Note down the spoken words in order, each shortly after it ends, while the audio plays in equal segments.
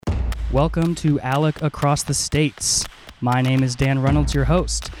Welcome to ALEC Across the States. My name is Dan Reynolds, your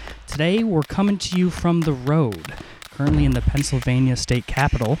host. Today we're coming to you from the road, currently in the Pennsylvania State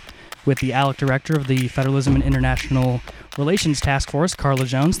Capitol, with the ALEC Director of the Federalism and International Relations Task Force, Carla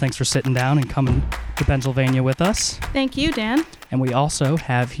Jones. Thanks for sitting down and coming to Pennsylvania with us. Thank you, Dan. And we also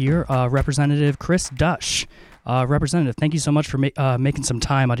have here Representative Chris Dush. Representative, thank you so much for making some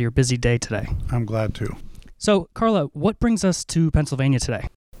time out of your busy day today. I'm glad to. So, Carla, what brings us to Pennsylvania today?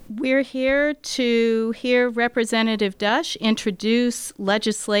 We're here to hear Representative Dush introduce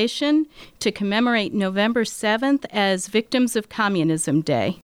legislation to commemorate November 7th as Victims of Communism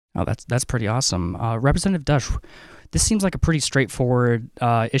Day. Oh, that's pretty awesome. Representative Dush, this seems like a pretty straightforward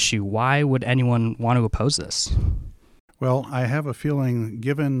issue. Why would anyone want to oppose this? Well, I have a feeling,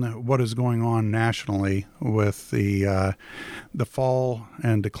 given what is going on nationally with the fall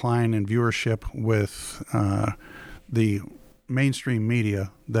and decline in viewership with the mainstream media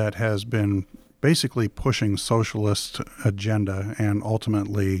that has been basically pushing socialist agenda and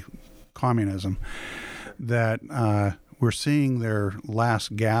ultimately communism, that we're seeing their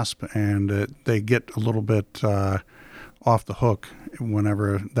last gasp, and they get a little bit off the hook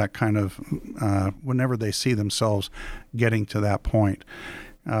whenever they see themselves getting to that point.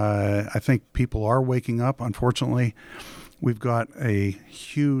 I think people are waking up. Unfortunately, we've got a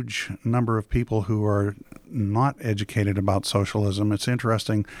huge number of people who are not educated about socialism. It's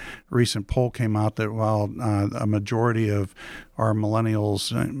interesting, a recent poll came out that while a majority of our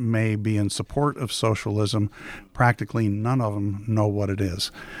millennials may be in support of socialism, practically none of them know what it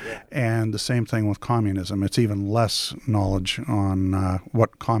is. And the same thing with communism. It's even less knowledge on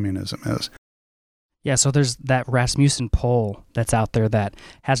what communism is. Yeah, so there's that Rasmussen poll that's out there that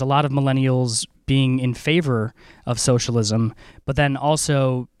has a lot of millennials being in favor of socialism, but then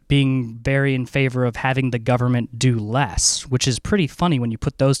also being very in favor of having the government do less, which is pretty funny when you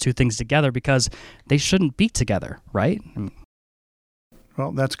put those two things together because they shouldn't be together, right?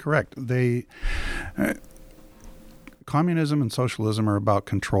 Well, that's correct. Communism and socialism are about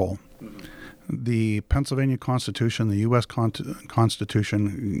control. The Pennsylvania Constitution, the U.S.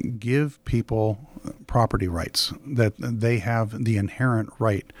 Constitution give people property rights, that they have the inherent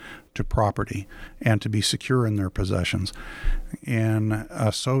right to property and to be secure in their possessions. In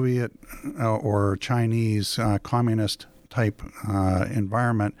a Soviet or Chinese communist type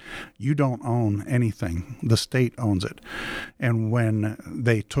environment, you don't own anything. The state owns it. And when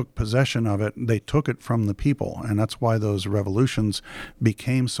they took possession of it, they took it from the people. And that's why those revolutions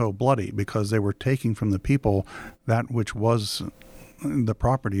became so bloody, because they were taking from the people that which was the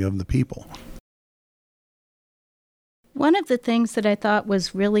property of the people. One of the things that I thought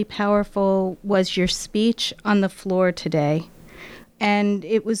was really powerful was your speech on the floor today. And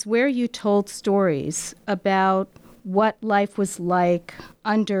it was where you told stories about what life was like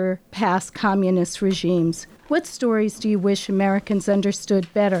under past communist regimes. What stories do you wish Americans understood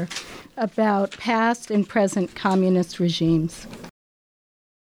better about past and present communist regimes?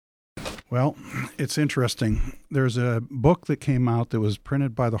 Well, it's interesting. There's a book that came out that was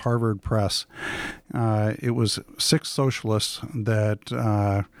printed by the Harvard Press. It was six socialists that,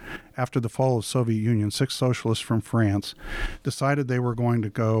 after the fall of the Soviet Union, six socialists from France decided they were going to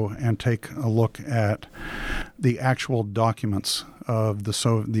go and take a look at the actual documents of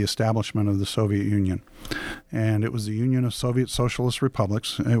the establishment of the Soviet Union. And it was the Union of Soviet Socialist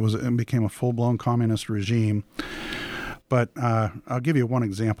Republics. It became a full-blown communist regime. But I'll give you one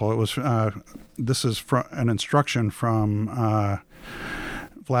example. This is an instruction from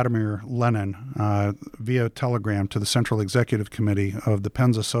Vladimir Lenin via telegram to the Central Executive Committee of the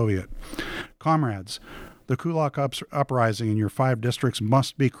Penza Soviet. Comrades, the Kulak uprising in your 5 districts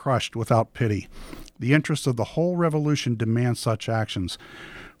must be crushed without pity. The interests of the whole revolution demand such actions.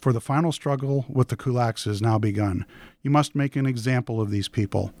 For the final struggle with the Kulaks has now begun. You must make an example of these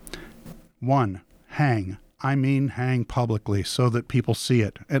people. 1. Hang. I mean hang publicly so that people see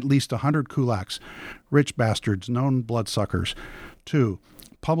it. At least 100 kulaks, rich bastards, known bloodsuckers. 2.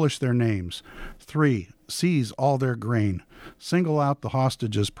 Publish their names. 3. Seize all their grain. Single out the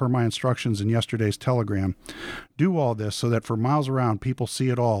hostages per my instructions in yesterday's telegram. Do all this so that for miles around people see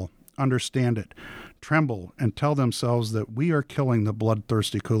it all, understand it, tremble, and tell themselves that we are killing the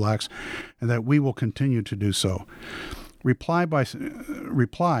bloodthirsty kulaks and that we will continue to do so.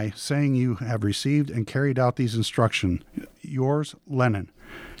 Reply saying you have received and carried out these instructions. Yours, Lenin.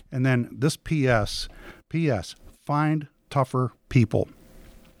 And then this P.S. Find tougher people.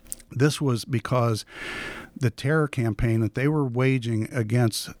 This was because the terror campaign that they were waging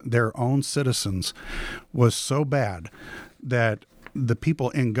against their own citizens was so bad that the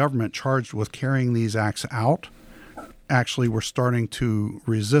people in government charged with carrying these acts out actually were starting to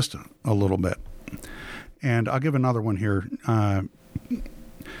resist a little bit. And I'll give another one here.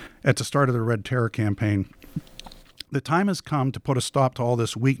 At the start of the Red Terror campaign, the time has come to put a stop to all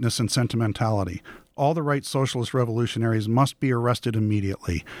this weakness and sentimentality. All the right socialist revolutionaries must be arrested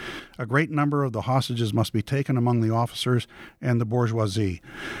immediately. A great number of the hostages must be taken among the officers and the bourgeoisie.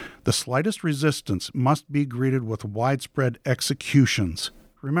 The slightest resistance must be greeted with widespread executions.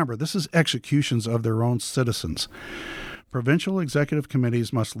 Remember, this is executions of their own citizens. Provincial executive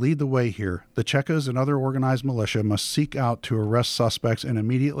committees must lead the way here. The Chekkas and other organized militia must seek out to arrest suspects and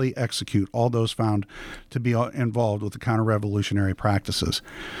immediately execute all those found to be involved with the counter-revolutionary practices.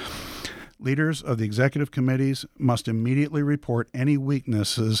 Leaders of the executive committees must immediately report any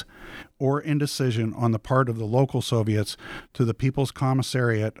weaknesses or indecision on the part of the local Soviets to the People's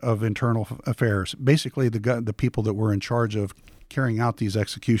Commissariat of Internal Affairs, basically the people that were in charge of carrying out these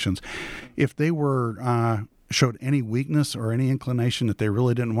executions. If they were showed any weakness or any inclination that they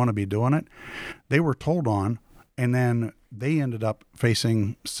really didn't want to be doing it, they were told on, and then they ended up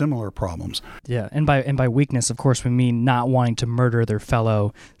facing similar problems. Yeah, and by weakness, of course, we mean not wanting to murder their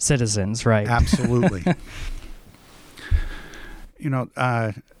fellow citizens, right? Absolutely.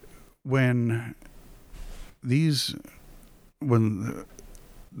 When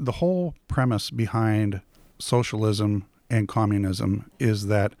the whole premise behind socialism and communism is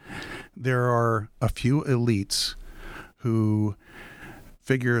that there are a few elites who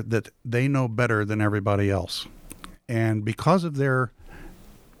figure that they know better than everybody else. And because of their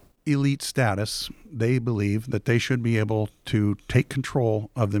elite status, they believe that they should be able to take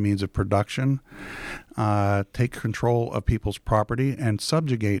control of the means of production, take control of people's property, and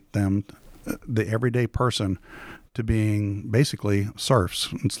subjugate them, the everyday person, to being basically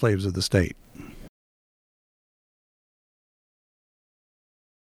serfs and slaves of the state.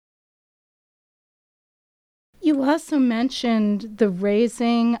 You also mentioned the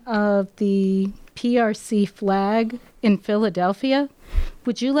raising of the PRC flag in Philadelphia.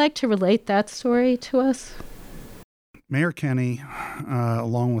 Would you like to relate that story to us? Mayor Kenney,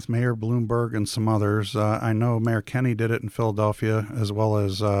 along with Mayor Bloomberg and some others, I know Mayor Kenney did it in Philadelphia as well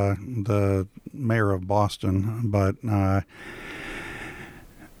as the mayor of Boston, but the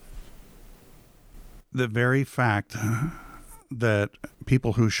very fact that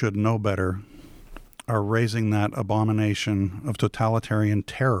people who should know better are raising that abomination of totalitarian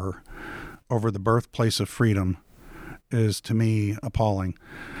terror over the birthplace of freedom is, to me, appalling.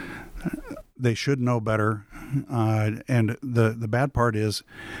 They should know better. And the bad part is,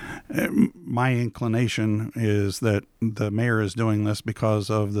 my inclination is that the mayor is doing this because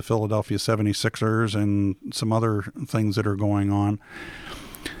of the Philadelphia 76ers and some other things that are going on.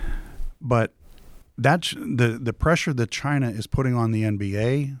 But that's the pressure that China is putting on the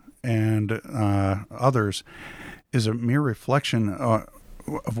NBA and others is a mere reflection of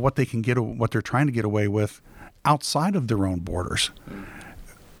what they can what they're trying to get away with outside of their own borders.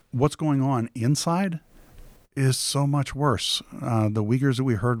 What's going on inside is so much worse. The Uyghurs that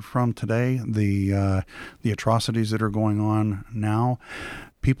we heard from today, the atrocities that are going on now,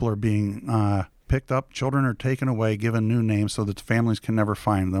 people are being picked up, children are taken away, given new names so that the families can never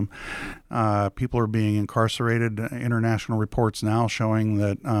find them. People are being incarcerated. International reports now showing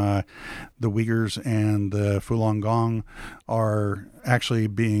that the Uyghurs and the Falun Gong are actually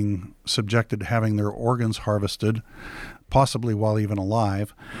being subjected to having their organs harvested, possibly while even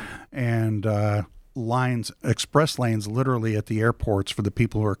alive, and express lanes literally at the airports for the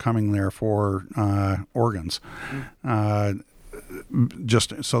people who are coming there for organs.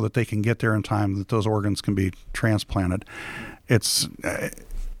 Just so that they can get there in time, that those organs can be transplanted. It's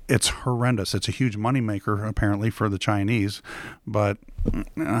horrendous. It's a huge moneymaker, apparently, for the Chinese. But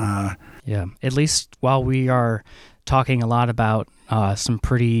yeah, at least while we are talking a lot about some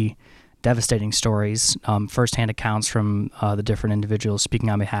pretty devastating stories, firsthand accounts from the different individuals speaking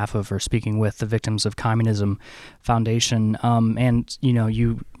on behalf of or speaking with the Victims of Communism Foundation, and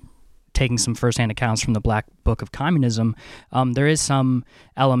you taking some firsthand accounts from the Black Book of Communism, there is some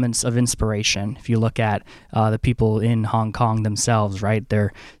elements of inspiration. If you look at the people in Hong Kong themselves, right?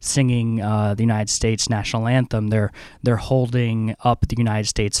 They're singing the United States national anthem. They're holding up the United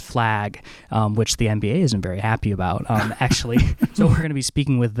States flag, which the NBA isn't very happy about, actually. So we're going to be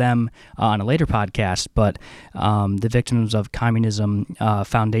speaking with them on a later podcast. But the Victims of Communism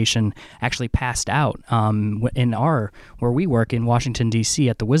Foundation actually passed out in where we work in Washington, D.C.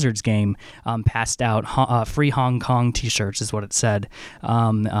 at the Wizards game, passed out free Hong Kong T-shirts is what it said.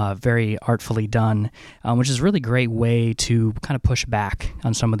 Very artfully done, which is a really great way to kind of push back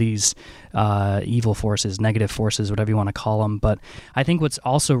on some of these evil forces, negative forces, whatever you want to call them. But I think what's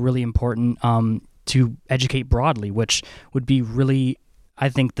also really important to educate broadly, which would be really, I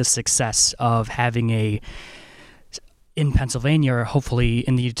think, the success of having in Pennsylvania, or hopefully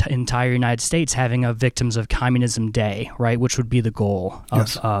in the entire United States, having a Victims of Communism Day, right, which would be the goal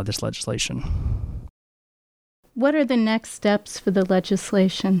of this legislation. What are the next steps for the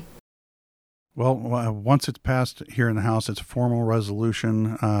legislation? Well, once it's passed here in the House, it's a formal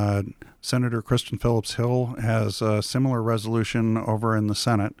resolution. Senator Kristen Phillips Hill has a similar resolution over in the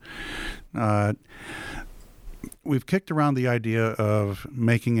Senate. We've kicked around the idea of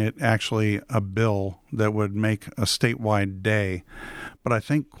making it actually a bill that would make a statewide day. But I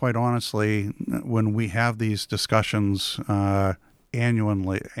think, quite honestly, when we have these discussions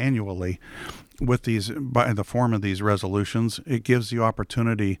annually with these, by the form of these resolutions, it gives the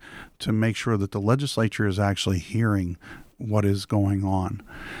opportunity to make sure that the legislature is actually hearing what is going on.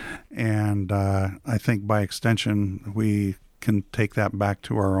 And I think by extension, we can take that back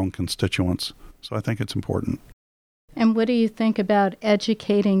to our own constituents. So I think it's important. And what do you think about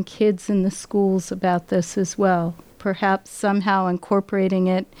educating kids in the schools about this as well? Perhaps somehow incorporating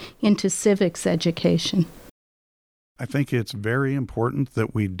it into civics education? I think it's very important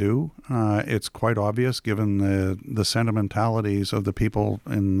that we do. It's quite obvious, given the sentimentalities of the people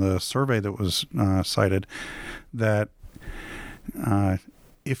in the survey that was cited, that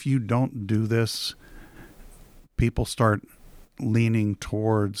if you don't do this, people start leaning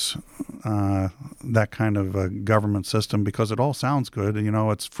towards that kind of a government system, because it all sounds good.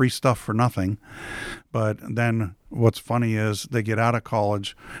 It's free stuff for nothing. But then what's funny is they get out of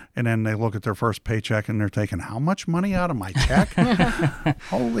college and then they look at their first paycheck and they're taking, how much money out of my check?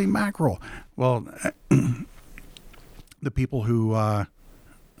 Holy mackerel. Well, the people who are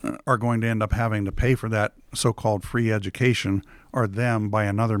going to end up having to pay for that so-called free education are them by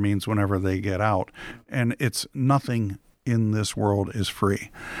another means whenever they get out. And it's nothing in this world is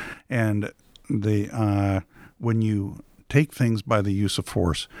free. And when you take things by the use of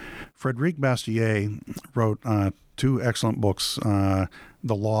force, Frédéric Bastiat wrote two excellent books, The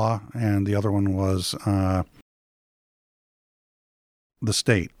Law, and the other one was The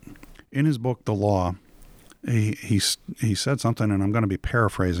State. In his book, The Law, he said something, and I'm going to be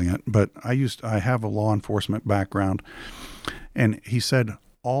paraphrasing it, but I have a law enforcement background, and he said,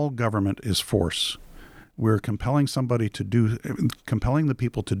 all government is force. We're compelling the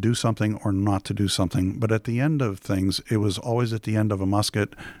people to do something or not to do something. But at the end of things, it was always at the end of a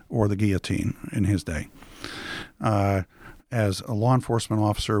musket or the guillotine in his day. As a law enforcement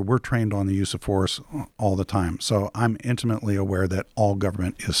officer, we're trained on the use of force all the time. So I'm intimately aware that all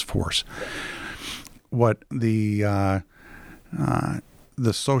government is force. What the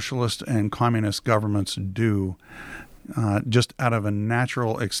socialist and communist governments do, just out of a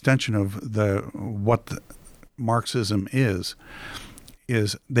natural extension of what Marxism is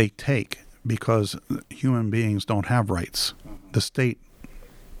they take, because human beings don't have rights. The state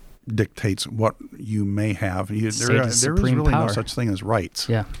dictates what you may have. There is really no such thing as rights.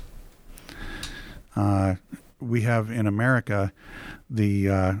 Yeah. We have in America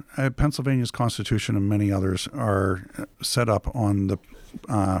the Pennsylvania's Constitution and many others are set up on the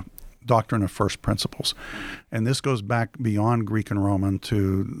doctrine of first principles. And this goes back beyond Greek and Roman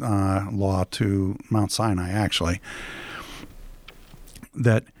to law, to Mount Sinai, actually,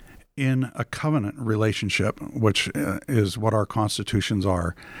 that in a covenant relationship, which is what our constitutions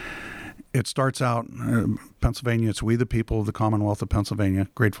are, it starts out, Pennsylvania, it's we the people of the Commonwealth of Pennsylvania,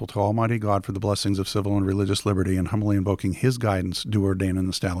 grateful to Almighty God for the blessings of civil and religious liberty, and humbly invoking His guidance, do ordain and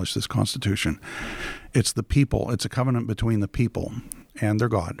establish this Constitution. It's the people. It's a covenant between the people and their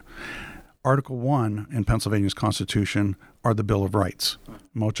God. Article 1 in Pennsylvania's Constitution are the Bill of Rights.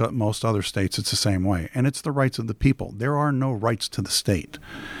 Most other states, it's the same way. And it's the rights of the people. There are no rights to the state.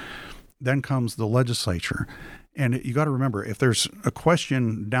 Then comes the legislature. And you got to remember, if there's a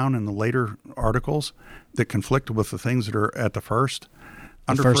question down in the later articles that conflict with the things that are at the first,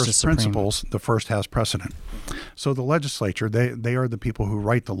 under first principles, the first has precedent. So the legislature, they are the people who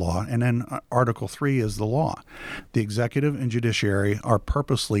write the law. And then Article 3 is the law. The executive and judiciary are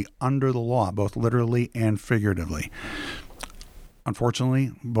purposely under the law, both literally and figuratively.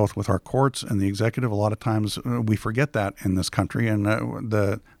 Unfortunately, both with our courts and the executive, a lot of times we forget that in this country. And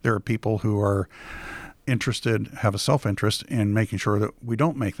there are people who are have a self-interest in making sure that we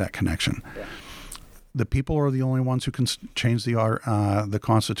don't make that connection. Yeah. The people are the only ones who can change the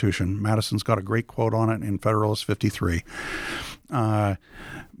Constitution. Madison's got a great quote on it in Federalist 53.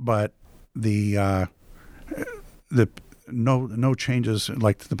 But no changes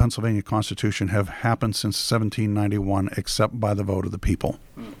like the Pennsylvania Constitution have happened since 1791, except by the vote of the people.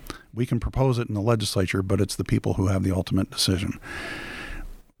 We can propose it in the legislature, but it's the people who have the ultimate decision.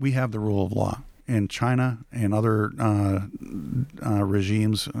 We have the rule of law. in China and other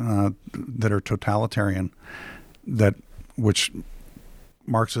regimes that are totalitarian, which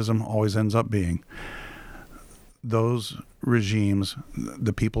Marxism always ends up being, those regimes,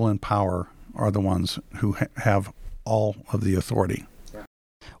 the people in power are the ones who have all of the authority.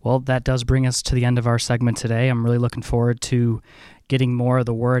 Well, that does bring us to the end of our segment today. I'm really looking forward to getting more of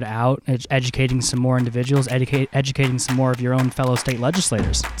the word out, educating some more individuals, educating some more of your own fellow state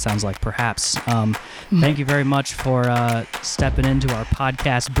legislators, sounds like, perhaps. Thank you very much for stepping into our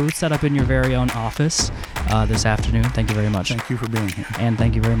podcast booth set up in your very own office this afternoon. Thank you very much. Thank you for being here. And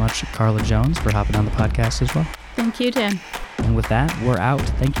thank you very much, Carla Jones, for hopping on the podcast as well. Thank you, Tim. And with that, we're out.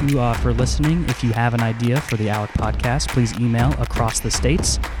 Thank you for listening. If you have an idea for the ALEC podcast, please email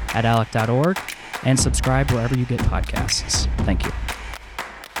acrossthestates@alec.org and subscribe wherever you get podcasts. Thank you.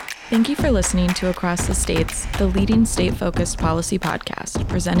 Thank you for listening to Across the States, the leading state-focused policy podcast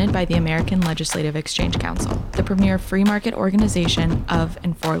presented by the American Legislative Exchange Council, the premier free market organization of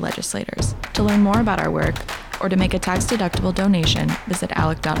and for legislators. To learn more about our work or to make a tax-deductible donation, visit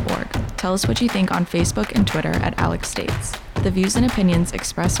alec.org. Tell us what you think on Facebook and Twitter @AlecStates. The views and opinions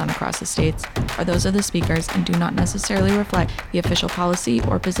expressed on Across the States are those of the speakers and do not necessarily reflect the official policy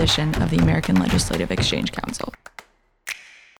or position of the American Legislative Exchange Council.